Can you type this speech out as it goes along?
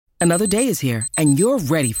Another day is here, and you're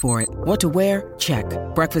ready for it. What to wear? Check.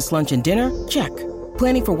 Breakfast, lunch, and dinner? Check.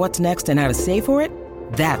 Planning for what's next and how to save for it?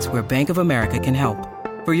 That's where Bank of America can help.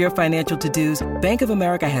 For your financial to-dos, Bank of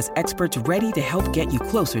America has experts ready to help get you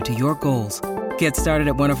closer to your goals. Get started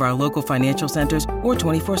at one of our local financial centers or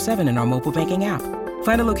 24/7 in our mobile banking app.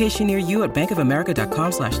 Find a location near you at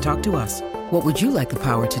bankofamerica.com/talktous. What would you like the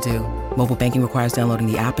power to do? Mobile banking requires downloading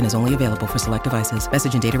the app and is only available for select devices.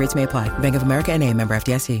 Message and data rates may apply. Bank of America N.A., member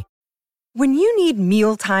FDIC. When you need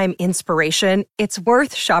mealtime inspiration, it's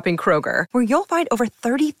worth shopping Kroger, where you'll find over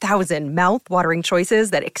 30,000 mouth-watering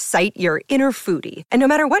choices that excite your inner foodie. And no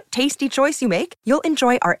matter what tasty choice you make, you'll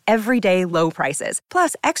enjoy our everyday low prices,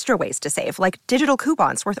 plus extra ways to save, like digital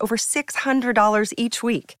coupons worth over $600 each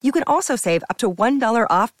week. You can also save up to $1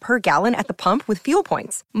 off per gallon at the pump with fuel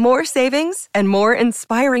points. More savings and more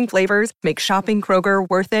inspiring flavors make shopping Kroger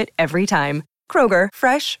worth it every time. Kroger,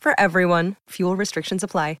 fresh for everyone. Fuel restrictions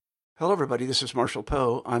apply. Hello, everybody. This is Marshall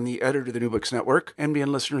Poe. I'm the editor of the New Books Network.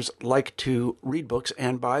 NBN listeners like to read books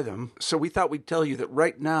and buy them. So we thought we'd tell you that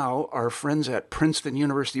right now, our friends at Princeton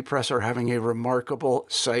University Press are having a remarkable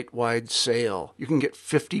site-wide sale. You can get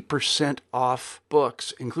 50% off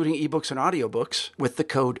books, including ebooks and audiobooks, with the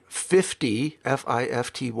code 50,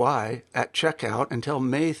 F-I-F-T-Y, at checkout until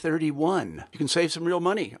May 31. You can save some real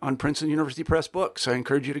money on Princeton University Press books. I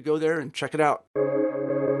encourage you to go there and check it out.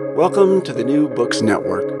 Welcome to the New Books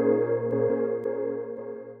Network.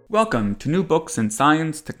 Welcome to New Books in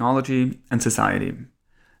Science, Technology, and Society.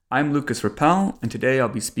 I'm Lucas Rappel, and today I'll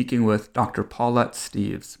be speaking with Dr. Paulette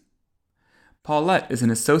Steeves. Paulette is an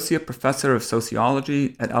Associate Professor of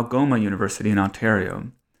Sociology at Algoma University in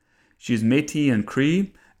Ontario. She is Métis and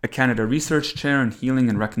Cree, a Canada Research Chair in Healing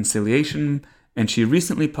and Reconciliation, and she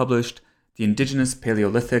recently published The Indigenous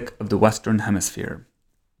Paleolithic of the Western Hemisphere.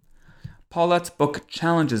 Paulette's book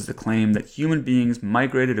challenges the claim that human beings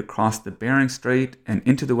migrated across the Bering Strait and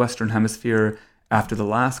into the Western Hemisphere after the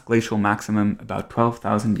last glacial maximum about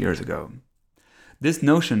 12,000 years ago. This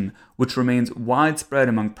notion, which remains widespread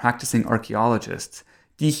among practicing archaeologists,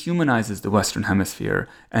 dehumanizes the Western Hemisphere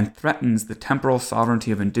and threatens the temporal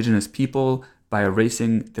sovereignty of Indigenous people by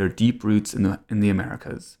erasing their deep roots in the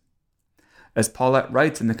Americas. As Paulette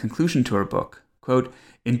writes in the conclusion to her book, quote,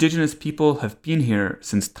 "Indigenous people have been here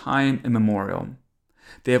since time immemorial.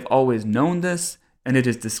 They have always known this, and it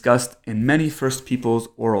is discussed in many First Peoples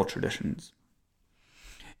oral traditions."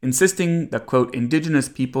 Insisting that, quote, "Indigenous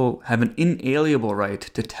people have an inalienable right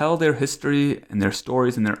to tell their history and their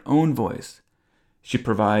stories in their own voice," she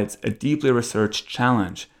provides a deeply researched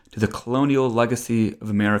challenge to the colonial legacy of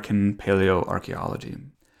American paleoarchaeology.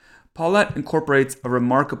 Paulette incorporates a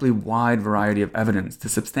remarkably wide variety of evidence to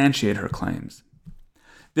substantiate her claims.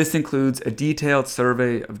 This includes a detailed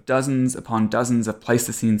survey of dozens upon dozens of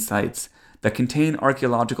Pleistocene sites that contain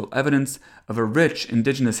archaeological evidence of a rich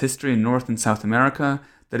indigenous history in North and South America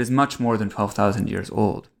that is much more than 12,000 years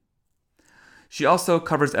old. She also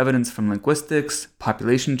covers evidence from linguistics,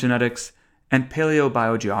 population genetics, and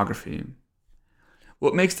paleobiogeography.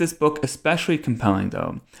 What makes this book especially compelling,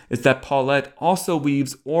 though, is that Paulette also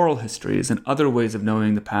weaves oral histories and other ways of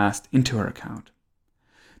knowing the past into her account.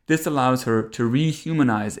 This allows her to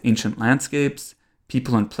rehumanize ancient landscapes,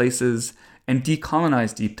 people and places, and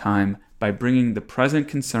decolonize deep time by bringing the present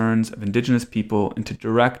concerns of Indigenous people into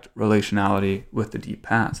direct relationality with the deep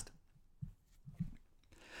past.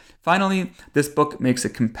 Finally, this book makes a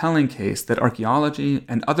compelling case that archaeology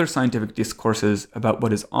and other scientific discourses about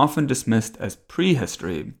what is often dismissed as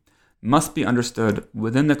prehistory must be understood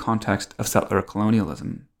within the context of settler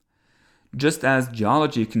colonialism. Just as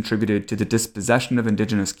geology contributed to the dispossession of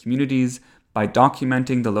indigenous communities by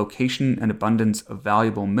documenting the location and abundance of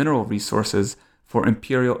valuable mineral resources for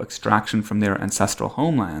imperial extraction from their ancestral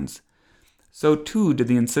homelands, so too did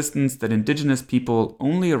the insistence that indigenous people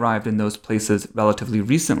only arrived in those places relatively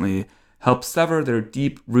recently help sever their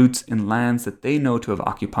deep roots in lands that they know to have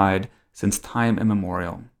occupied since time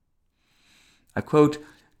immemorial. I quote,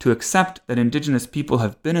 "To accept that indigenous people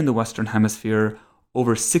have been in the Western Hemisphere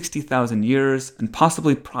over 60,000 years and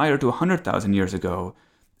possibly prior to 100,000 years ago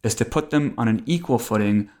is to put them on an equal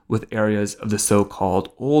footing with areas of the so-called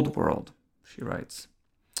Old World," she writes.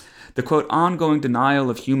 The, quote, "ongoing denial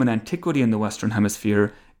of human antiquity in the Western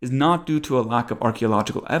Hemisphere is not due to a lack of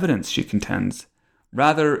archaeological evidence," she contends.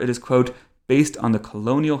 Rather, it is, quote, "based on the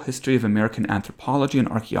colonial history of American anthropology and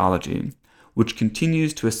archaeology, which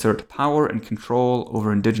continues to assert power and control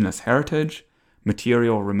over indigenous heritage,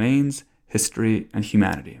 material remains, history, and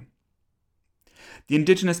humanity." The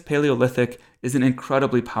Indigenous Paleolithic is an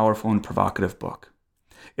incredibly powerful and provocative book.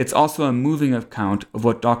 It's also a moving account of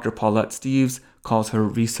what Dr. Paulette Steeves calls her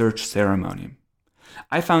research ceremony.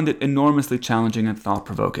 I found it enormously challenging and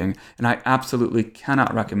thought-provoking, and I absolutely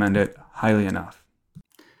cannot recommend it highly enough.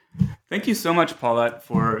 Thank you so much, Paulette,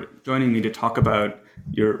 for joining me to talk about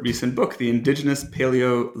your recent book, The Indigenous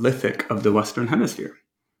Paleolithic of the Western Hemisphere.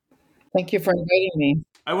 Thank you for inviting me.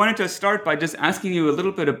 I wanted to start by just asking you a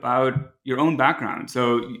little bit about your own background.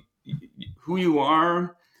 So who you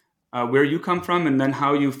are, where you come from, and then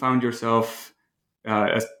how you found yourself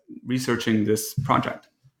as researching this project.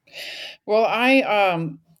 Well,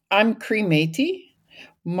 I'm Cree Métis.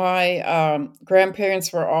 My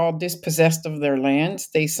grandparents were all dispossessed of their lands.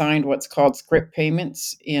 They signed what's called scrip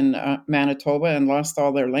payments in Manitoba and lost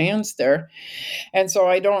all their lands there. And so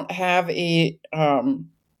I don't have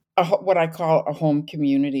what I call a home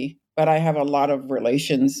community, but I have a lot of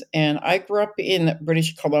relations. And I grew up in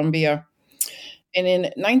British Columbia. And in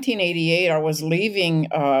 1988, I was leaving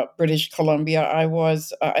British Columbia. I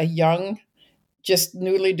was a young, just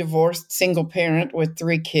newly divorced single parent with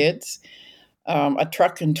 3 kids, a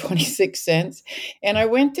truck and 26 cents. And I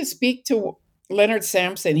went to speak to Leonard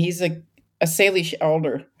Sampson. He's a Salish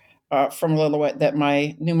elder from Lillooet that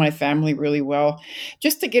knew my family really well,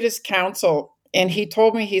 just to get his counsel. And he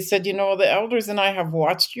told me, he said, the elders and I have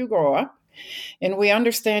watched you grow up, and we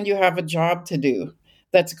understand you have a job to do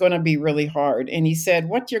that's going to be really hard. And he said,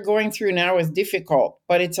 what you're going through now is difficult,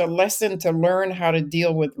 but it's a lesson to learn how to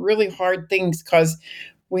deal with really hard things, because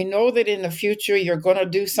we know that in the future you're going to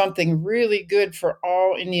do something really good for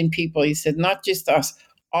all Indian people. He said, not just us,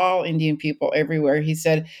 all Indian people everywhere. He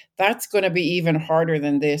said, that's going to be even harder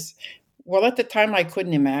than this. Well, at the time, I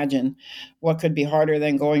couldn't imagine what could be harder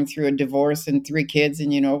than going through a divorce and 3 kids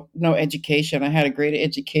and, no education. I had a great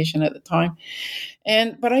education at the time.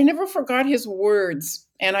 But I never forgot his words.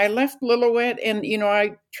 And I left Lillooet and,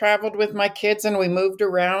 I traveled with my kids and we moved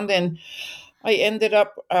around, and I ended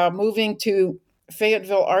up moving to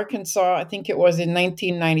Fayetteville, Arkansas. I think it was in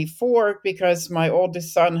 1994, because my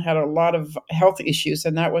oldest son had a lot of health issues,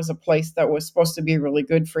 and that was a place that was supposed to be really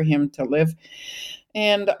good for him to live.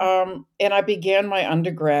 And I began my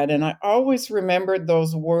undergrad, and I always remembered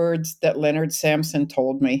those words that Leonard Sampson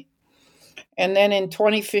told me. And then in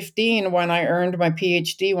 2015, when I earned my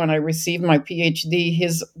PhD, when I received my PhD,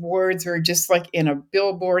 his words were just like in a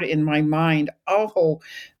billboard in my mind. Oh,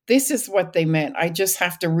 this is what they meant. I just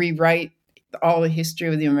have to rewrite all the history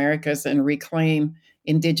of the Americas and reclaim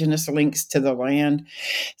Indigenous links to the land.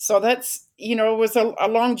 So that's, it was a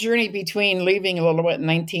long journey between leaving Lillooet in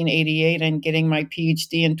 1988 and getting my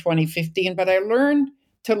PhD in 2015, but I learned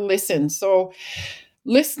to listen. So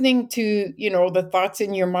listening to, the thoughts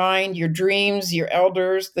in your mind, your dreams, your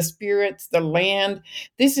elders, the spirits, the land.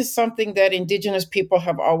 This is something that Indigenous people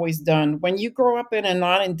have always done. When you grow up in a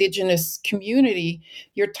non-Indigenous community,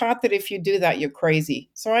 you're taught that if you do that, you're crazy.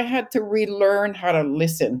 So I had to relearn how to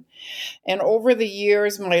listen. And over the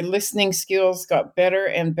years, my listening skills got better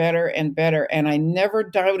and better and better. And I never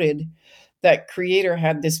doubted that Creator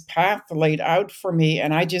had this path laid out for me.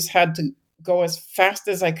 And I just had to go as fast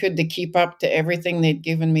as I could to keep up to everything they'd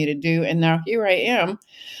given me to do. And now here I am.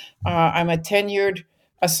 I'm a tenured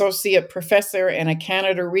associate professor and a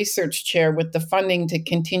Canada Research Chair with the funding to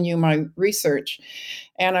continue my research.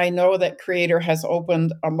 And I know that Creator has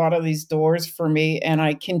opened a lot of these doors for me, and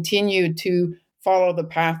I continue to follow the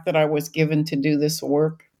path that I was given to do this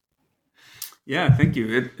work. Yeah, thank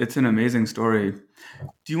you. It's an amazing story.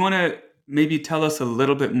 Do you want to maybe tell us a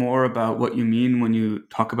little bit more about what you mean when you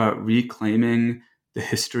talk about reclaiming the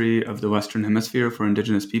history of the Western Hemisphere for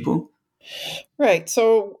Indigenous people? Right.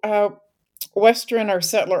 So Western or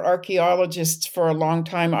settler archaeologists for a long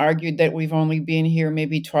time argued that we've only been here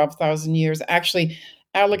maybe 12,000 years. Actually,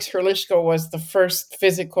 Alex Hryliczko was the first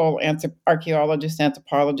physical archaeologist,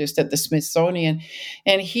 anthropologist at the Smithsonian,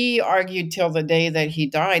 and he argued till the day that he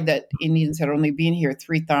died that Indians had only been here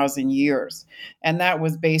 3,000 years. And that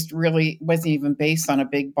was wasn't even based on a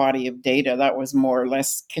big body of data. That was more or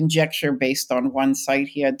less conjecture based on one site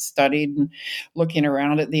he had studied and looking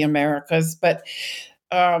around at the Americas. But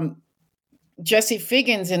Jesse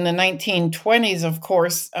Figgins in the 1920s, of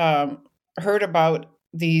course, heard about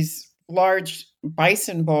these large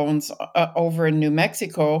bison bones over in New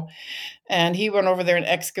Mexico. And he went over there and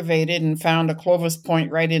excavated and found a Clovis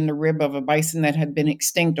point right in the rib of a bison that had been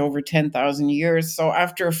extinct over 10,000 years. So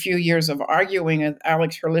after a few years of arguing with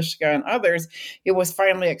Alex Hryliczko and others, it was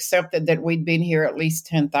finally accepted that we'd been here at least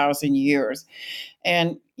 10,000 years.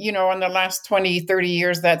 And, in the last 20, 30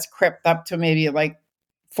 years, that's crept up to maybe like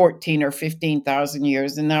 14 or 15,000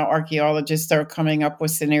 years. And now archaeologists are coming up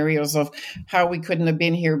with scenarios of how we couldn't have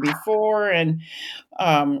been here before. And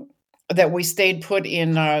that we stayed put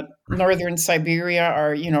in northern Siberia,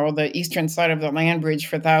 or the eastern side of the land bridge,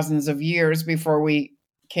 for thousands of years before we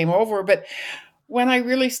came over. But when I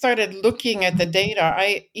really started looking at the data,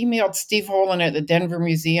 I emailed Steve Holen at the Denver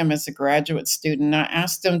Museum as a graduate student. I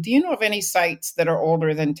asked him, do you know of any sites that are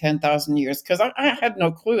older than 10,000 years? Because I had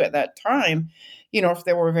no clue at that time, if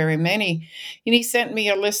there were very many. And he sent me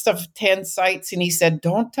a list of 10 sites, and he said,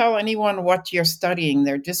 don't tell anyone what you're studying.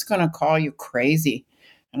 They're just going to call you crazy.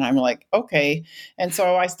 And I'm like, okay. And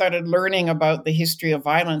so I started learning about the history of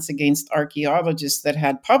violence against archaeologists that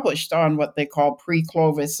had published on what they call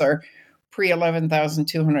pre-Clovis, or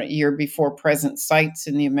pre-11,200 year before present sites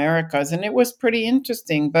in the Americas. And it was pretty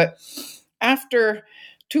interesting. But after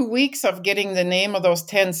 2 weeks of getting the name of those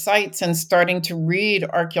 10 sites and starting to read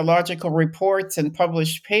archaeological reports and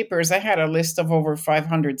published papers, I had a list of over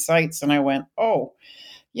 500 sites. And I went, oh,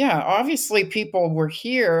 yeah, obviously people were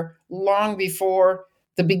here long before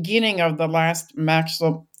the beginning of the last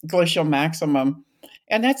glacial maximum.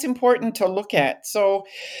 And that's important to look at. So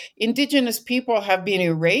Indigenous people have been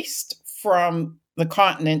erased from the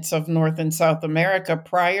continents of North and South America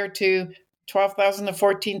prior to 12,000 to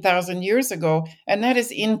 14,000 years ago, and that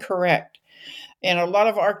is incorrect. And a lot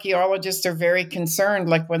of archaeologists are very concerned,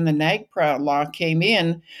 like when the NAGPRA law came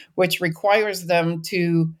in, which requires them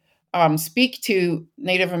to speak to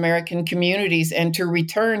Native American communities and to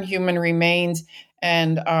return human remains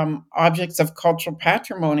and objects of cultural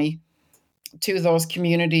patrimony to those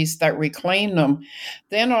communities that reclaim them.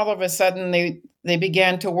 Then all of a sudden they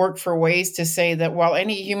began to work for ways to say that while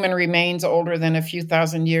any human remains older than a few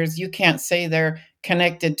thousand years, you can't say they're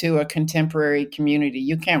connected to a contemporary community.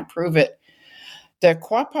 You can't prove it. The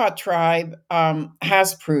Quapaw tribe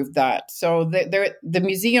has proved that. So the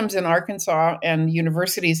museums in Arkansas and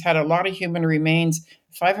universities had a lot of human remains,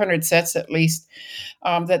 500 sets at least,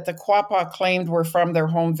 that the Quapaw claimed were from their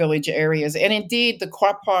home village areas. And indeed, the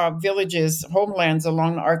Quapaw villages, homelands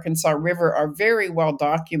along the Arkansas River, are very well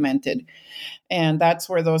documented. And that's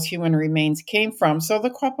where those human remains came from. So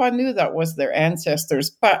the Quapaw knew that was their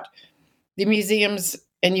ancestors. But the museums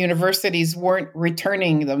and universities weren't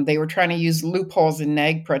returning them. They were trying to use loopholes in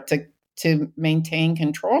NAGPRA to maintain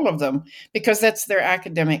control of them, because that's their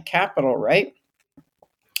academic capital, right?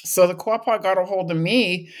 So the Quapaw got a hold of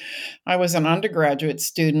me. I was an undergraduate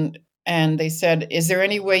student, and they said, is there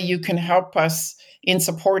any way you can help us in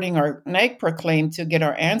supporting our NAGPRA claim to get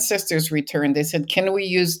our ancestors returned? They said, can we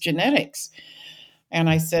use genetics? And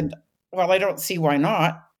I said, well, I don't see why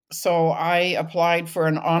not. So I applied for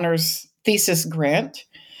an honors thesis grant,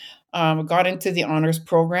 got into the honors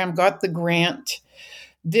program, got the grant,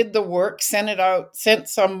 did the work, sent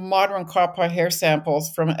some modern Quapaw hair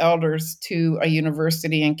samples from elders to a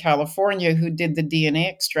university in California who did the DNA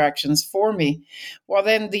extractions for me. Well,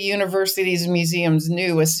 then the universities and museums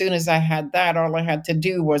knew as soon as I had that, all I had to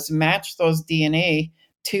do was match those DNA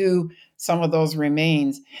to some of those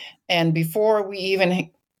remains. And before we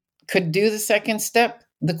even could do the second step,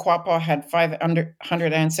 the Quapaw had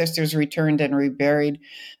 500 ancestors returned and reburied.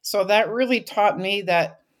 So that really taught me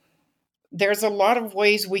that there's a lot of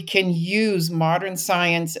ways we can use modern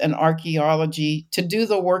science and archaeology to do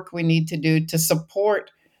the work we need to do to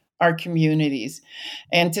support our communities.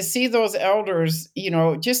 And to see those elders,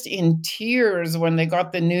 just in tears when they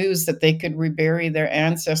got the news that they could rebury their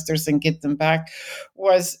ancestors and get them back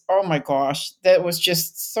was, oh my gosh, that was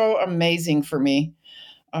just so amazing for me.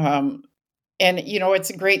 And,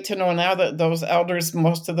 it's great to know now that those elders,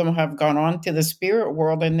 most of them have gone on to the spirit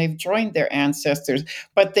world and they've joined their ancestors.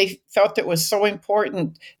 But they felt it was so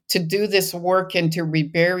important to do this work and to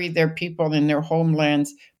rebury their people in their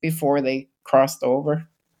homelands before they crossed over.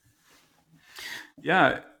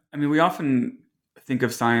 Yeah. I mean, we often think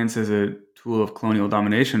of science as a tool of colonial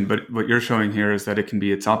domination, but what you're showing here is that it can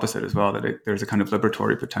be its opposite as well, that there's a kind of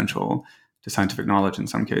liberatory potential to scientific knowledge in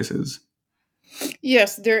some cases.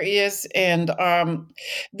 Yes, there is. And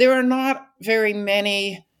there are not very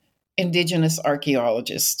many Indigenous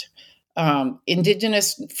archaeologists.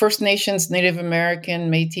 Indigenous First Nations, Native American,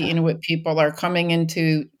 Métis, Inuit people are coming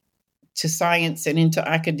into science and into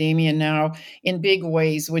academia now in big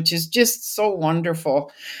ways, which is just so wonderful.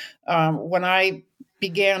 When I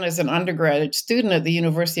began as an undergraduate student at the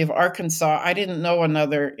University of Arkansas, I didn't know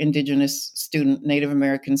another Indigenous student, Native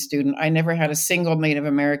American student. I never had a single Native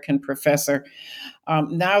American professor.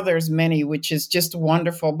 Now there's many, which is just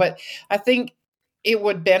wonderful. But I think it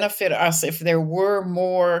would benefit us if there were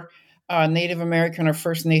more Native American or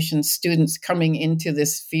First Nation students coming into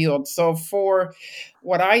this field. So for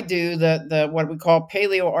what I do, the what we call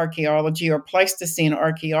paleoarchaeology or Pleistocene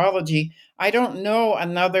archaeology, I don't know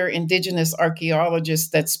another Indigenous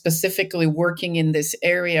archaeologist that's specifically working in this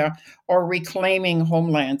area or reclaiming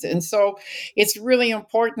homelands. And so it's really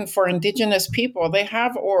important for Indigenous people. They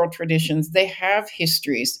have oral traditions, they have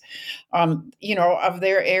histories, of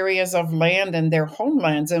their areas of land and their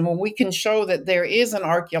homelands. And when we can show that there is an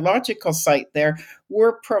archaeological site there,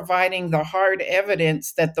 we're providing the hard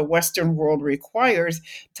evidence that the Western world requires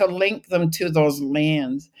to link them to those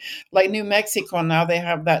lands. Like New Mexico, now they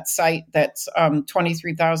have that site that's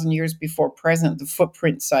 23,000 years before present, the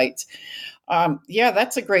footprint site.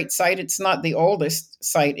 That's a great site. It's not the oldest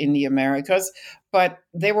site in the Americas, but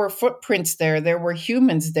there were footprints there. There were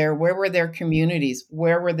humans there. Where were their communities?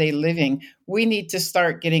 Where were they living? We need to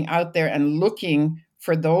start getting out there and looking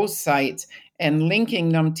for those sites and linking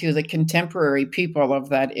them to the contemporary people of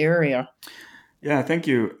that area. Yeah, thank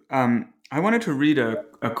you. I wanted to read a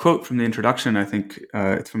quote from the introduction. I think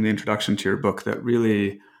it's from the introduction to your book that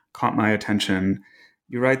really caught my attention.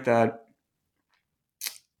 You write that,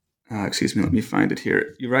 let me find it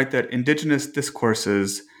here. You write that Indigenous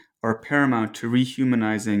discourses are paramount to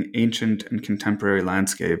rehumanizing ancient and contemporary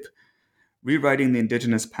landscape. Rewriting the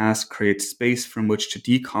Indigenous past creates space from which to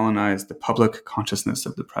decolonize the public consciousness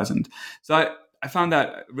of the present. So I found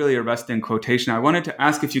that really arresting quotation. I wanted to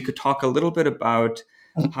ask if you could talk a little bit about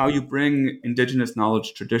how you bring Indigenous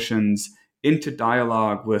knowledge traditions into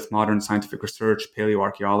dialogue with modern scientific research,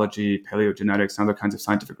 paleoarchaeology, paleogenetics, and other kinds of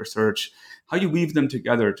scientific research, how you weave them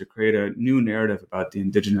together to create a new narrative about the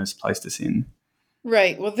Indigenous Pleistocene.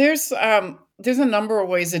 Right. Well, there's a number of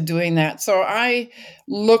ways of doing that. So I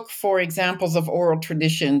look for examples of oral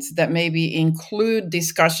traditions that maybe include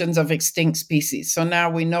discussions of extinct species. So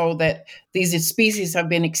now we know that these species have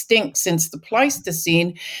been extinct since the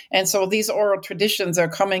Pleistocene. And so these oral traditions are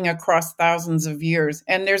coming across thousands of years.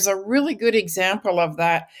 And there's a really good example of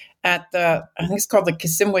that at I think it's called the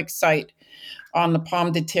Kisimwick site on the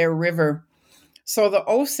Pomme de Terre River. So the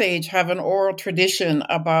Osage have an oral tradition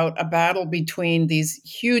about a battle between these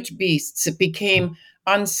huge beasts. It became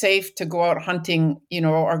unsafe to go out hunting,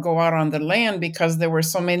 or go out on the land because there were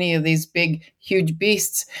so many of these big, huge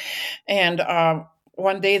beasts. And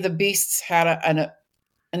one day the beasts had an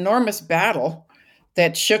enormous battle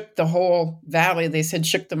that shook the whole valley. They said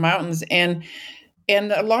shook the mountains, and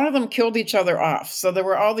a lot of them killed each other off. So there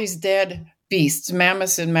were all these dead beasts,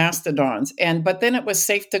 mammoths and mastodons. But then it was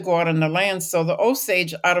safe to go out on the land. So the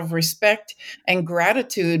Osage, out of respect and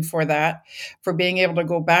gratitude for that, for being able to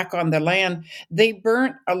go back on the land, they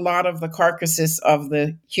burnt a lot of the carcasses of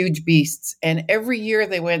the huge beasts. And every year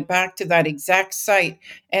they went back to that exact site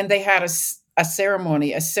and they had a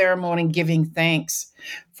ceremony giving thanks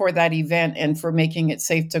for that event and for making it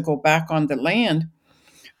safe to go back on the land.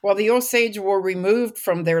 Well, the Osage were removed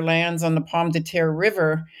from their lands on the Pomme de Terre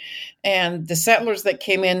River, and the settlers that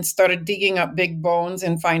came in started digging up big bones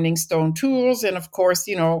and finding stone tools. And of course,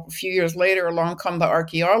 a few years later, along come the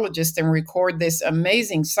archaeologists and record this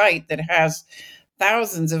amazing site that has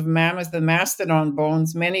thousands of mammoth and mastodon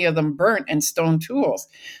bones, many of them burnt, and stone tools.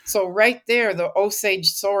 So right there, the Osage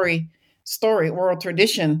story, oral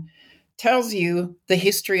tradition, tells you the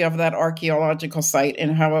history of that archaeological site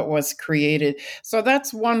and how it was created. So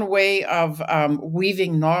that's one way of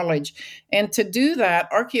weaving knowledge. And to do that,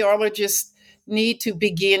 archaeologists need to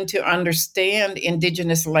begin to understand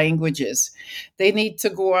Indigenous languages. They need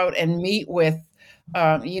to go out and meet with,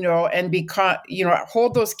 and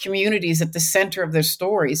hold those communities at the center of their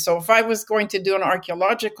stories. So if I was going to do an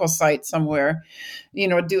archaeological site somewhere,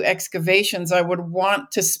 do excavations, I would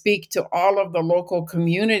want to speak to all of the local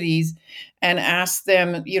communities and ask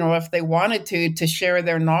them, if they wanted to share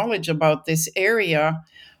their knowledge about this area,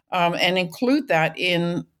 and include that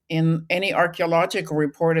in any archaeological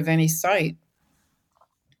report of any site.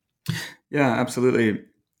 Yeah, absolutely.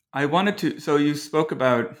 So you spoke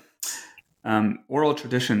about oral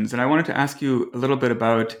traditions. And I wanted to ask you a little bit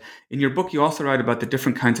about, in your book, you also write about the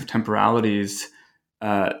different kinds of temporalities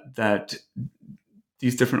that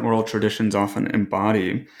these different oral traditions often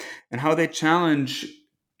embody, and how they challenge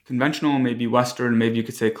conventional, maybe Western, maybe you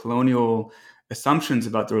could say colonial assumptions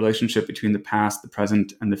about the relationship between the past, the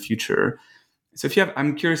present, and the future. So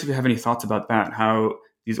I'm curious if you have any thoughts about that, how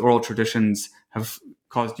these oral traditions have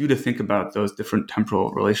caused you to think about those different temporal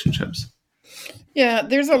relationships. Yeah,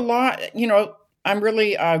 there's a lot, I'm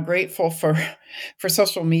really grateful for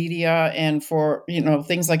social media and for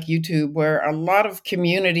things like YouTube, where a lot of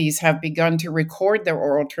communities have begun to record their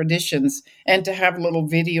oral traditions and to have little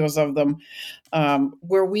videos of them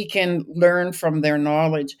where we can learn from their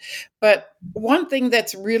knowledge. But one thing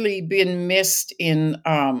that's really been missed in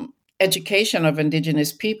education of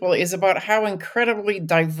Indigenous people is about how incredibly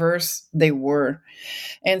diverse they were.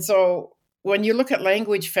 And so when you look at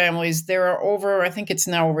language families, there are I think it's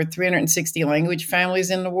now over 360 language families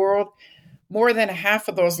in the world. More than half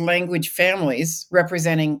of those language families,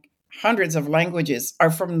 representing hundreds of languages, are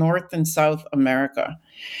from North and South America.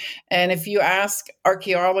 And if you ask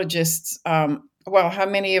archaeologists, how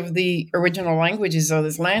many of the original languages of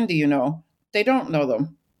this land do you know? They don't know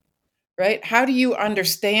them, right? How do you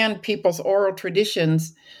understand people's oral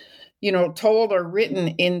traditions, told or written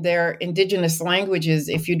in their indigenous languages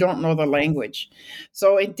if you don't know the language?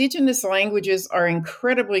 So indigenous languages are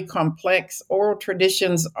incredibly complex. Oral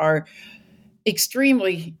traditions are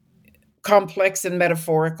extremely complex and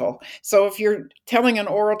metaphorical. So if you're telling an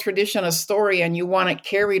oral tradition, a story, and you want it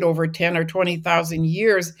carried over 10 or 20,000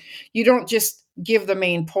 years, you don't just give the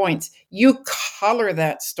main points. You color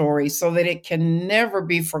that story so that it can never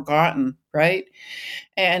be forgotten, right?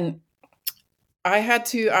 And I had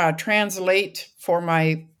to translate for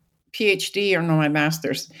my PhD, or no, my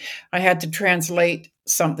master's. I had to translate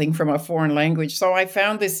something from a foreign language. So I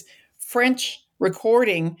found this French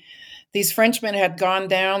recording. These Frenchmen had gone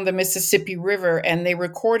down the Mississippi River and they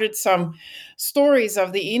recorded some stories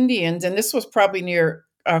of the Indians. And this was probably near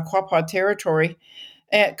Quapaw territory,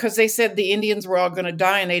 because they said the Indians were all going to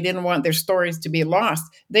die and they didn't want their stories to be lost.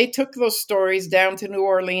 They took those stories down to New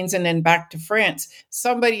Orleans and then back to France.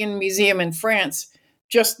 Somebody in a museum in France,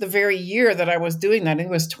 just the very year that I was doing that, I think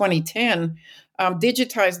it was 2010,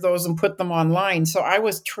 digitized those and put them online. So I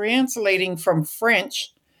was translating from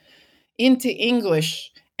French into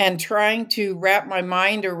English and trying to wrap my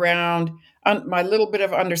mind around my little bit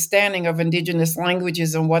of understanding of Indigenous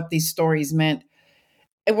languages and what these stories meant.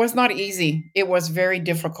 It was not easy. It was very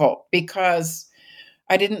difficult because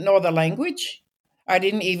I didn't know the language. I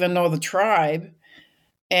didn't even know the tribe.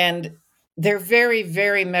 And they're very,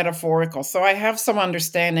 very metaphorical. So I have some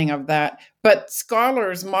understanding of that. But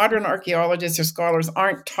scholars, modern archaeologists or scholars,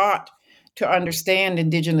 aren't taught to understand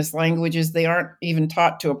Indigenous languages. They aren't even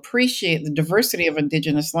taught to appreciate the diversity of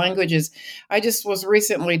Indigenous languages. I just was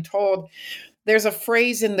recently told there's a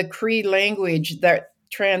phrase in the Cree language that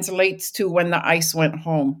translates to when the ice went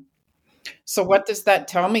home. So what does that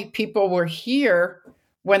tell me? People were here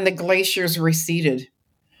when the glaciers receded,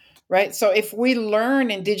 right? So if we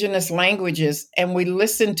learn Indigenous languages and we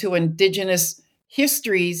listen to Indigenous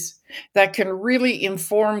histories, that can really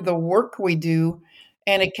inform the work we do,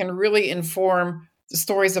 and it can really inform the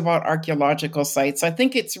stories about archaeological sites. I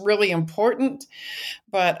think it's really important,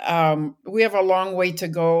 but we have a long way to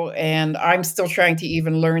go, and I'm still trying to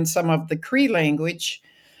even learn some of the Cree language.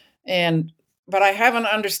 But I have an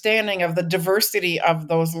understanding of the diversity of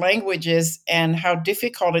those languages and how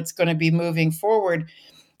difficult it's going to be moving forward.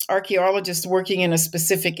 Archaeologists working in a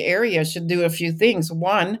specific area should do a few things.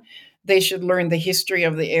 One, they should learn the history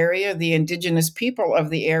of the area, the Indigenous people of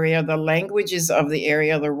the area, the languages of the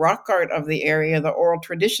area, the rock art of the area, the oral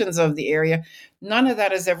traditions of the area. None of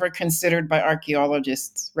that is ever considered by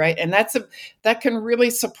archaeologists, right? And that can really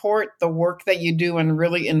support the work that you do and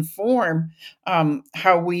really inform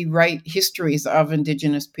how we write histories of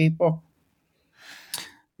Indigenous people.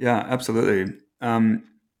 Yeah, absolutely. I'm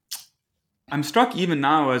struck even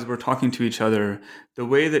now as we're talking to each other, the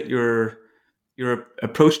way that your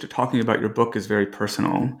approach to talking about your book is very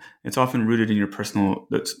personal. It's often rooted in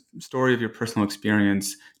the story of your personal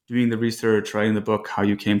experience, doing the research, writing the book, how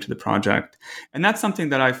you came to the project. And that's something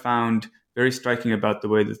that I found very striking about the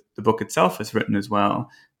way that the book itself is written as well,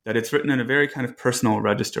 that it's written in a very kind of personal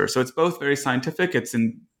register. So it's both very scientific,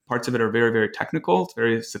 parts of it are very, very technical, it's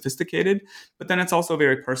very sophisticated, but then it's also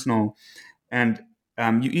very personal. And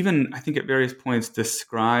you even, I think at various points,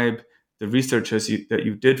 describe the research that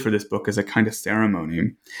you did for this book as a kind of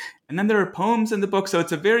ceremony. And then there are poems in the book. So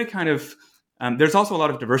it's a very kind of, there's also a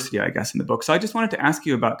lot of diversity, I guess, in the book. So I just wanted to ask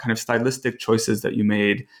you about kind of stylistic choices that you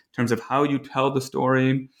made in terms of how you tell the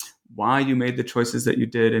story, why you made the choices that you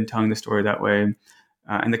did in telling the story that way,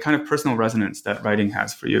 and the kind of personal resonance that writing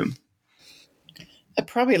has for you. It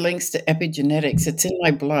probably links to epigenetics. It's in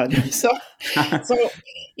my blood. So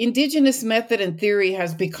Indigenous method and theory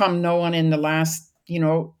has become known in the last,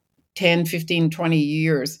 10, 15, 20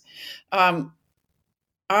 years.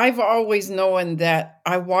 I've always known that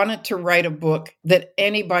I wanted to write a book that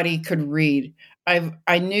anybody could read.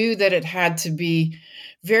 I knew that it had to be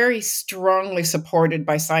very strongly supported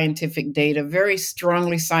by scientific data, very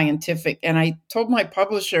strongly scientific. And I told my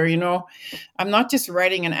publisher, I'm not just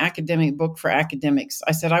writing an academic book for academics.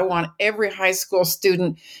 I said, I want every high school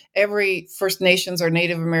student, every First Nations or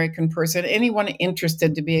Native American person, anyone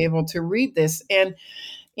interested to be able to read this. And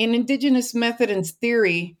in Indigenous method and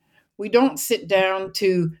theory, we don't sit down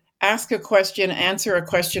to ask a question, answer a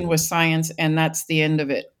question with science, and that's the end of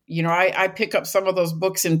it. I pick up some of those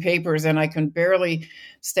books and papers and I can barely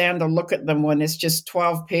stand to look at them when it's just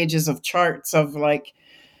 12 pages of charts of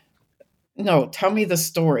no, tell me the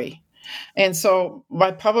story. And so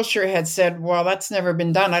my publisher had said, well, that's never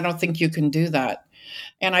been done. I don't think you can do that.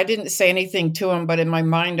 And I didn't say anything to him, but in my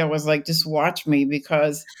mind, I was like, just watch me,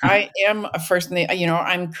 because I am a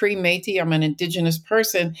I'm Cree Métis, I'm an Indigenous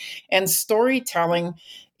person, and storytelling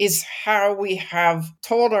is how we have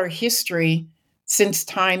told our history since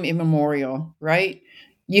time immemorial, right?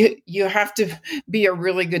 You have to be a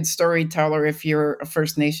really good storyteller if you're a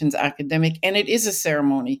First Nations academic, and it is a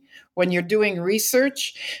ceremony. When you're doing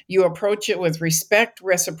research, you approach it with respect,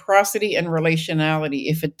 reciprocity, and relationality.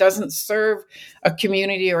 If it doesn't serve a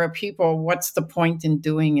community or a people, what's the point in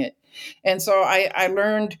doing it? And so I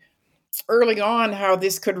learned early on how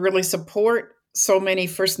this could really support so many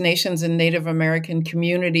First Nations and Native American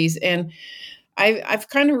communities. And I've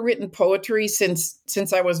kind of written poetry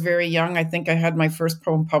since I was very young. I think I had my first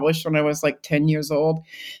poem published when I was like 10 years old.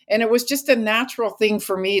 And it was just a natural thing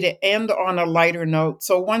for me to end on a lighter note.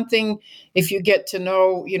 So one thing, if you get to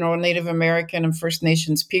know, Native American and First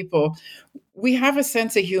Nations people, we have a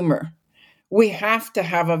sense of humor. We have to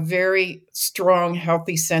have a very strong,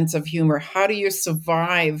 healthy sense of humor. How do you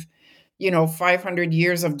survive 500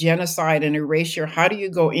 years of genocide and erasure? How do you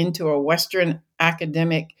go into a Western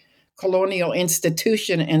academic colonial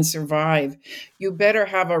institution and survive? You better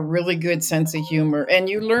have a really good sense of humor, and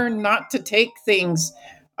you learn not to take things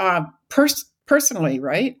personally,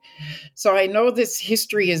 right? So I know this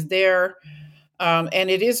history is there, and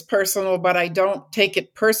it is personal, but I don't take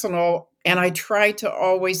it personal, and I try to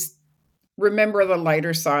always remember the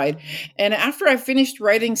lighter side. And after I finished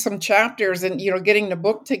writing some chapters and getting the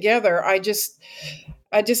book together, I just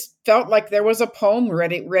felt like there was a poem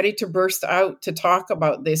ready to burst out to talk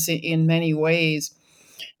about this in many ways.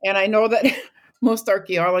 And I know that most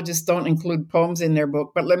archaeologists don't include poems in their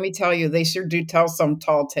book, but let me tell you, they sure do tell some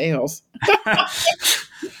tall tales.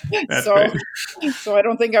 So I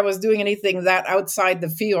don't think I was doing anything that outside the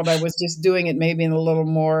field. I was just doing it maybe in a little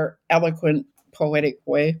more eloquent, poetic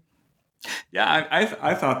way. Yeah,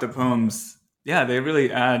 I thought the poems, they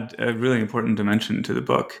really add a really important dimension to the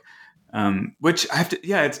book. Which I have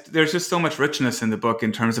to, there's just so much richness in the book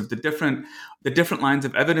in terms of the different lines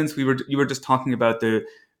of evidence. You were just talking about the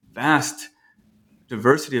vast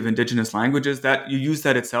diversity of Indigenous languages, that you use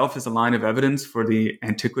that itself as a line of evidence for the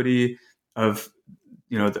antiquity of,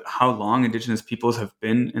 how long Indigenous peoples have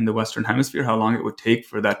been in the Western Hemisphere, how long it would take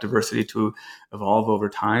for that diversity to evolve over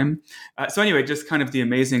time. So anyway, just kind of the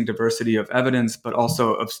amazing diversity of evidence, but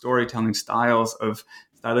also of storytelling styles, of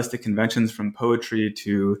stylistic conventions, from poetry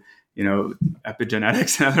to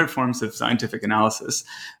epigenetics and other forms of scientific analysis.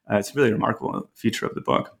 It's a really remarkable feature of the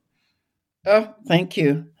book. Oh, thank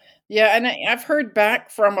you. Yeah, and I've heard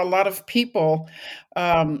back from a lot of people,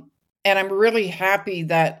 and I'm really happy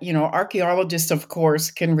that, archaeologists, of course,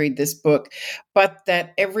 can read this book, but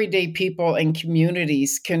that everyday people and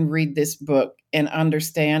communities can read this book and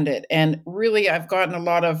understand it. And really, I've gotten a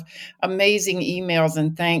lot of amazing emails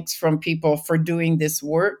and thanks from people for doing this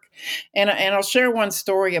work. And I'll share one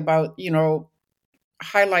story about,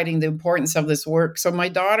 highlighting the importance of this work. So my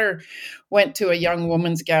daughter went to a young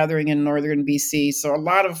women's gathering in northern BC. So a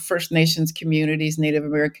lot of First Nations communities, Native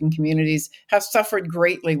American communities, have suffered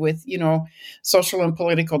greatly with, social and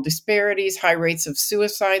political disparities, high rates of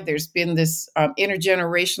suicide. There's been this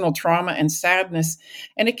intergenerational trauma and sadness,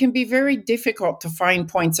 and it can be very difficult to find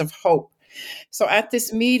points of hope. So at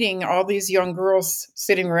this meeting, all these young girls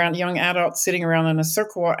young adults sitting around in a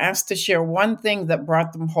circle, were asked to share one thing that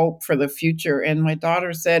brought them hope for the future. And my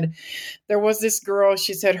daughter said, there was this girl,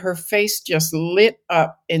 she said her face just lit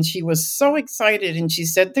up and she was so excited. And she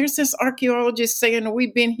said, there's this archaeologist saying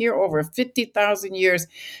we've been here over 50,000 years.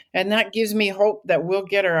 And that gives me hope that we'll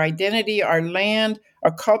get our identity, our land,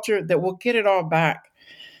 our culture, that we'll get it all back.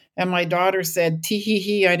 And my daughter said,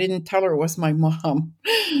 tee-hee-hee, I didn't tell her it was my mom.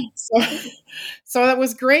 So that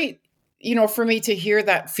was great, for me to hear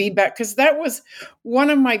that feedback, because that was one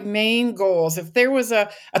of my main goals. If there was a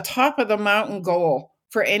top of the mountain goal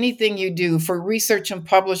for anything you do, for research and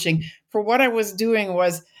publishing, for what I was doing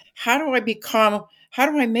was, how do I become how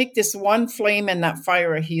do I make this one flame in that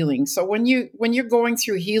fire of healing? So when you're going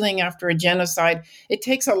through healing after a genocide, it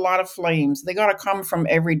takes a lot of flames. They got to come from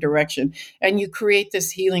every direction, and you create this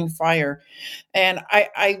healing fire. And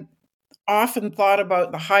I often thought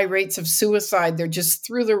about the high rates of suicide. They're just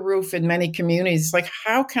through the roof in many communities. Like,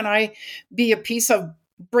 how can I be a piece of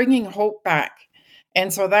bringing hope back?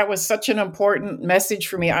 And so that was such an important message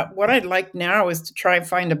for me. What I'd like now is to try and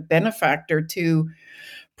find a benefactor to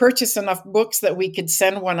purchase enough books that we could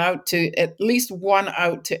send one out to, at least one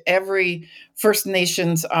out to every First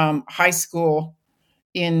Nations high school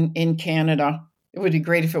in Canada. It would be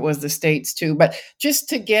great if it was the States too, but just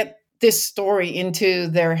to get this story into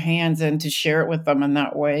their hands and to share it with them in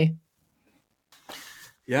that way.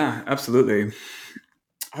 Yeah, absolutely.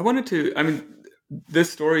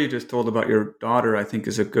 This story you just told about your daughter, I think,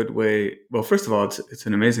 is a good way. Well, first of all, it's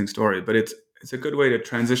an amazing story, but it's a good way to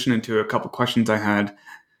transition into a couple questions I had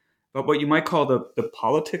about what you might call the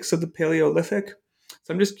politics of the Paleolithic.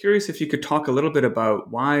 So I'm just curious if you could talk a little bit about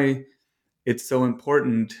why it's so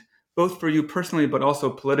important, both for you personally, but also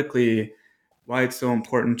politically, why it's so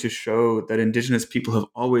important to show that Indigenous people have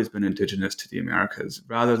always been Indigenous to the Americas,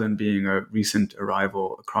 rather than being a recent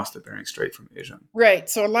arrival across the Bering Strait from Asia. Right.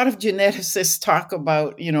 So a lot of geneticists talk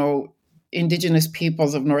about, Indigenous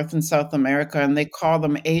peoples of North and South America, and they call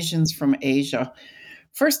them Asians from Asia.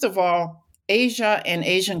 First of all, Asia and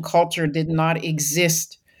Asian culture did not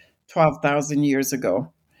exist 12,000 years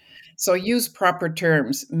ago. So use proper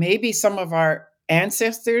terms. Maybe some of our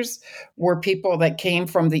ancestors were people that came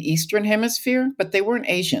from the Eastern Hemisphere, but they weren't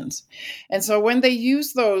Asians. And so when they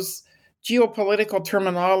use those geopolitical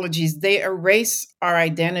terminologies, they erase our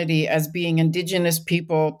identity as being Indigenous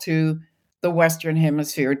people to the Western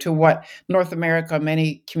Hemisphere, to what North America,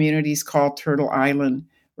 many communities call Turtle Island,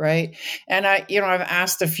 right? And I've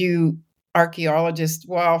asked a few archaeologists,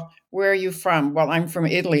 well, where are you from? Well, I'm from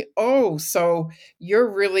Italy. Oh, so you're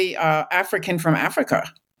really African from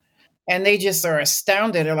Africa. And they just are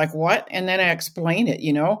astounded. They're like, what? And then I explain it,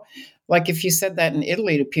 like if you said that in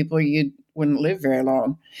Italy to people, you wouldn't live very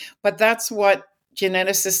long. But that's what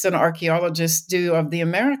geneticists and archaeologists do of the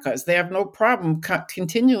Americas. They have no problem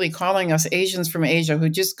continually calling us Asians from Asia who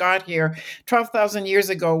just got here 12,000 years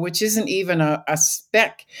ago, which isn't even a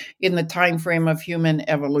speck in the time frame of human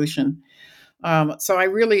evolution. So I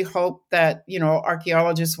really hope that,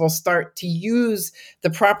 archaeologists will start to use the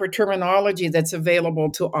proper terminology that's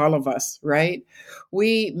available to all of us, right?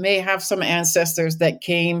 We may have some ancestors that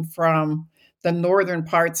came from the northern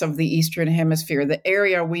parts of the Eastern Hemisphere, the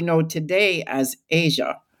area we know today as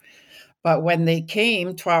Asia. But when they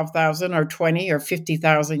came 12,000 or 20 or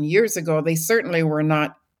 50,000 years ago, they certainly were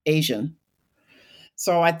not Asian.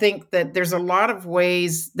 So I think that there's a lot of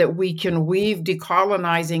ways that we can weave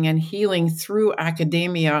decolonizing and healing through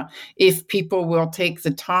academia if people will take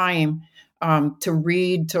the time to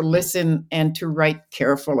read, to listen, and to write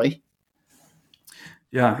carefully.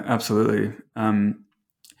 Yeah, absolutely.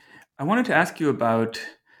 I wanted to ask you about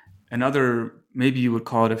another, maybe you would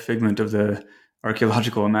call it a figment of the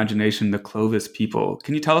archaeological imagination, the Clovis people.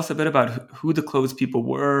 Can you tell us a bit about who the Clovis people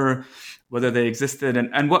were, whether they existed,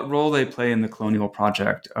 and what role they play in the colonial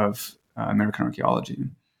project of American archaeology?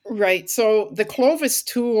 Right. So the Clovis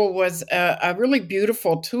tool was a really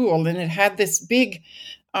beautiful tool, and it had this big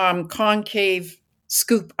concave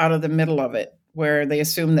scoop out of the middle of it, where they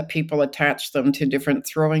assumed that people attached them to different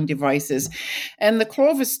throwing devices. And the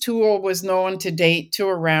Clovis tool was known to date to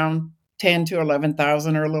around 10 to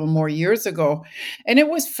 11,000 or a little more years ago. And it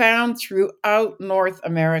was found throughout North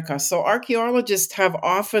America. So archaeologists have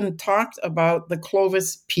often talked about the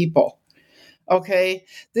Clovis people. Okay,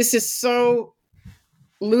 this is so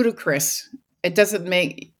ludicrous. It's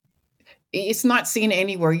not seen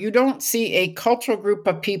anywhere. You don't see a cultural group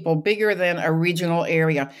of people bigger than a regional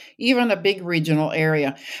area, even a big regional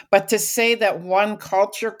area. But to say that one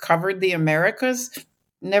culture covered the Americas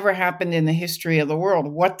never happened in the history of the world.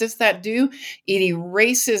 What does that do? It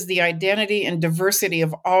erases the identity and diversity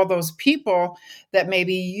of all those people that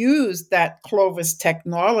maybe used that Clovis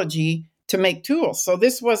technology to make tools. So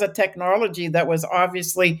this was a technology that was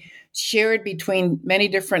obviously shared between many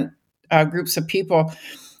different groups of people.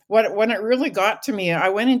 When it really got to me, I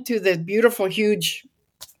went into the beautiful, huge,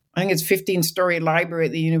 I think it's 15-story library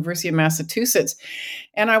at the University of Massachusetts,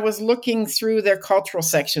 and I was looking through their cultural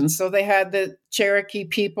sections. So they had the Cherokee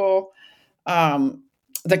people, the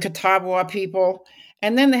Catawba people,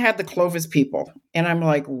 and then they had the Clovis people. And I'm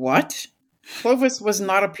like, what? Clovis was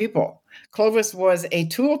not a people. Clovis was a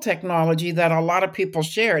tool technology that a lot of people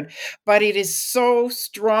shared, but it is so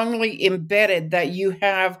strongly embedded that you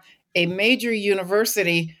have a major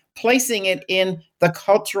university placing it in the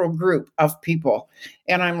cultural group of people.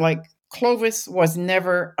 And I'm like, Clovis was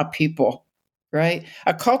never a people, right?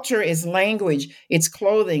 A culture is language, it's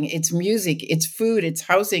clothing, it's music, it's food, it's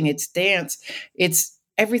housing, it's dance, it's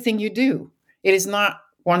everything you do. It is not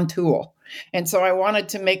one tool. And so I wanted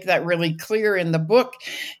to make that really clear in the book.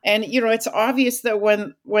 And, it's obvious that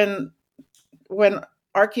when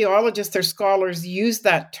archaeologists or scholars use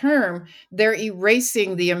that term, they're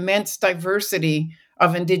erasing the immense diversity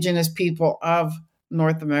of Indigenous people of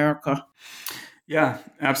North America. Yeah,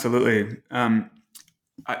 absolutely.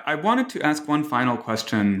 I wanted to ask one final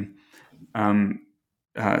question.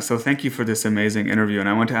 So thank you for this amazing interview. And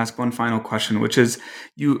I want to ask one final question, which is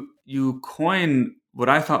you coin what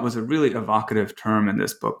I thought was a really evocative term in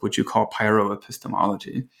this book, which you call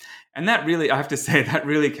pyroepistemology. And that really, I have to say, that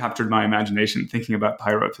really captured my imagination thinking about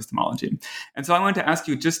pyroepistemology. And so I wanted to ask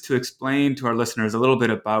you just to explain to our listeners a little bit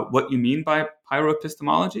about what you mean by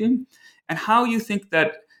pyroepistemology and how you think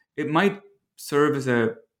that it might serve as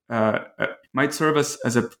might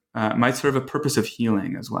serve a purpose of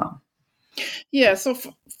healing as well. Yeah, so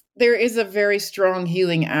there is a very strong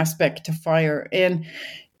healing aspect to fire. And,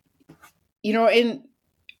 in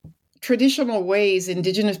traditional ways,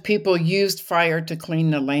 Indigenous people used fire to clean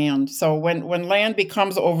the land. So when land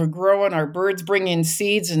becomes overgrown, our birds bring in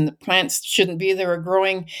seeds and the plants shouldn't be there or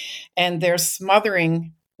growing, and they're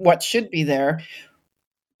smothering what should be there.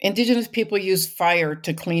 Indigenous people use fire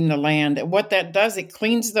to clean the land. And what that does, it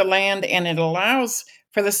cleans the land and it allows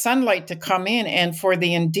for the sunlight to come in and for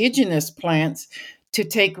the indigenous plants to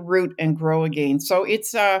take root and grow again. So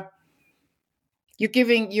it's you're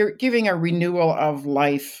giving a renewal of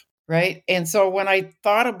life, right? And so when I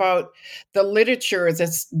thought about the literature,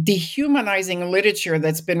 that's dehumanizing literature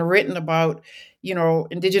that's been written about,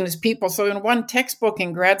 Indigenous people. So in one textbook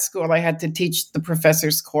in grad school, I had to teach the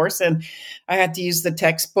professor's course, and I had to use the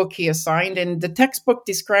textbook he assigned. And the textbook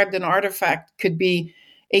described an artifact could be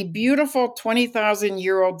a beautiful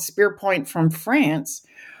 20,000-year-old spear point from France,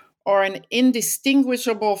 or an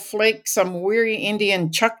indistinguishable flake some weary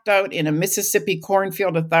Indian chucked out in a Mississippi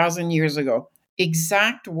cornfield 1,000 years ago.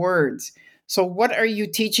 Exact words. So what are you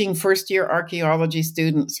teaching first-year archaeology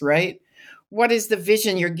students, right? What is the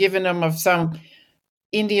vision you're giving them of some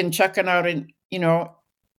Indian chucking out a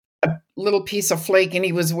little piece of flake and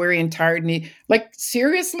he was weary and tired? And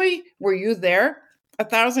seriously, were you there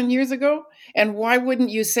 1,000 years ago? And why wouldn't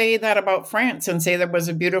you say that about France and say there was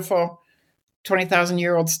a beautiful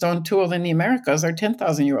 20,000-year-old stone tool in the Americas or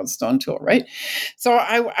 10,000-year-old stone tool, right? So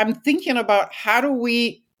I'm thinking about how do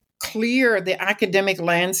we clear the academic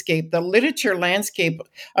landscape, the literature landscape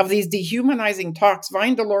of these dehumanizing talks.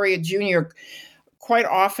 Vine Deloria Jr. quite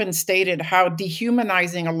often stated how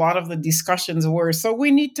dehumanizing a lot of the discussions were. So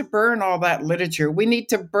we need to burn all that literature. We need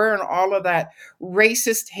to burn all of that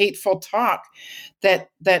racist, hateful talk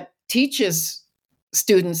that teaches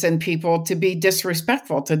students and people to be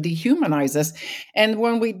disrespectful, to dehumanize us. And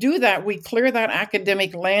when we do that, we clear that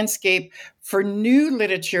academic landscape for new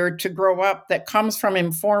literature to grow up that comes from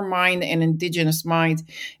informed mind and Indigenous minds.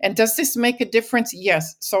 And does this make a difference?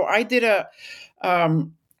 Yes. So I did a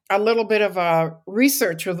little bit of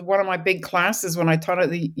research with one of my big classes when I taught at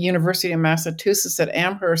the University of Massachusetts at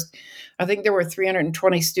Amherst. I think there were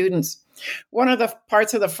 320 students. One of the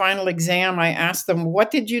parts of the final exam, I asked them,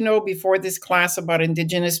 what did you know before this class about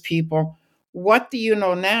Indigenous people? What do you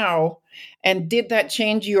know now? And did that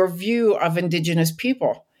change your view of Indigenous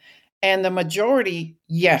people? And the majority,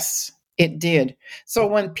 yes, it did. So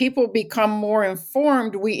when people become more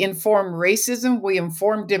informed, we inform racism, we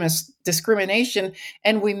inform discrimination,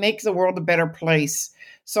 and we make the world a better place.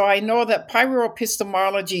 So I know that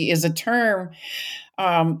pyroepistemology is a term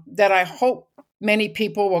that I hope many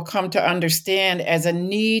people will come to understand as a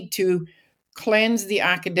need to cleanse the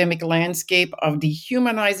academic landscape of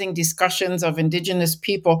dehumanizing discussions of Indigenous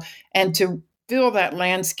people and to fill that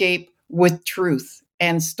landscape with truth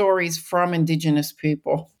and stories from Indigenous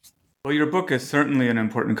people. Well, your book is certainly an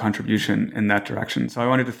important contribution in that direction. So I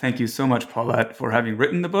wanted to thank you so much, Paulette, for having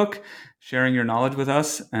written the book, sharing your knowledge with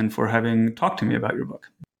us, and for having talked to me about your book.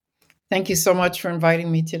 Thank you so much for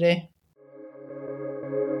inviting me today.